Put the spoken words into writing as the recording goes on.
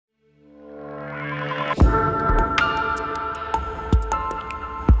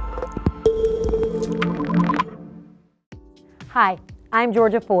Hi, I'm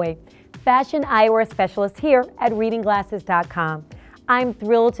Georgia Foy, fashion eyewear specialist here at ReadingGlasses.com. I'm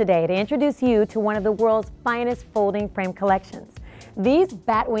thrilled today to introduce you to one of the world's finest folding frame collections. These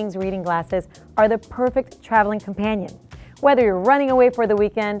Batwings reading glasses are the perfect traveling companion. Whether you're running away for the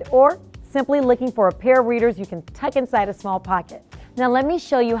weekend or simply looking for a pair of readers you can tuck inside a small pocket. Now let me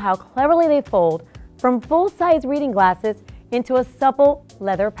show you how cleverly they fold from full-size reading glasses into a supple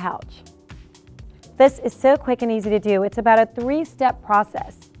leather pouch. This is so quick and easy to do. It's about a 3-step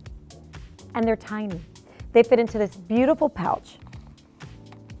process. And they're tiny. They fit into this beautiful pouch.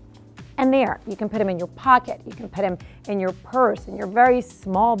 And there, you can put them in your pocket, you can put them in your purse, in your very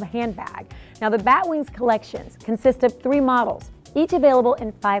small handbag. Now the Batwings collections consist of 3 models, each available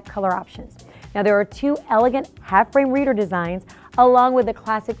in 5 color options. Now there are 2 elegant half-frame reader designs along with the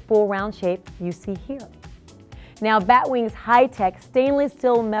classic full round shape you see here. Now Batwings' high-tech stainless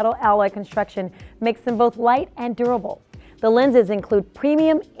steel metal alloy construction makes them both light and durable. The lenses include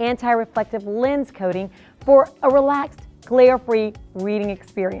premium anti-reflective lens coating for a relaxed, glare-free reading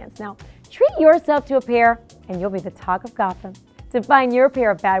experience. Now treat yourself to a pair and you'll be the talk of Gotham. To find your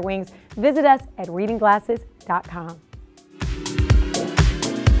pair of Batwings, visit us at ReadingGlasses.com.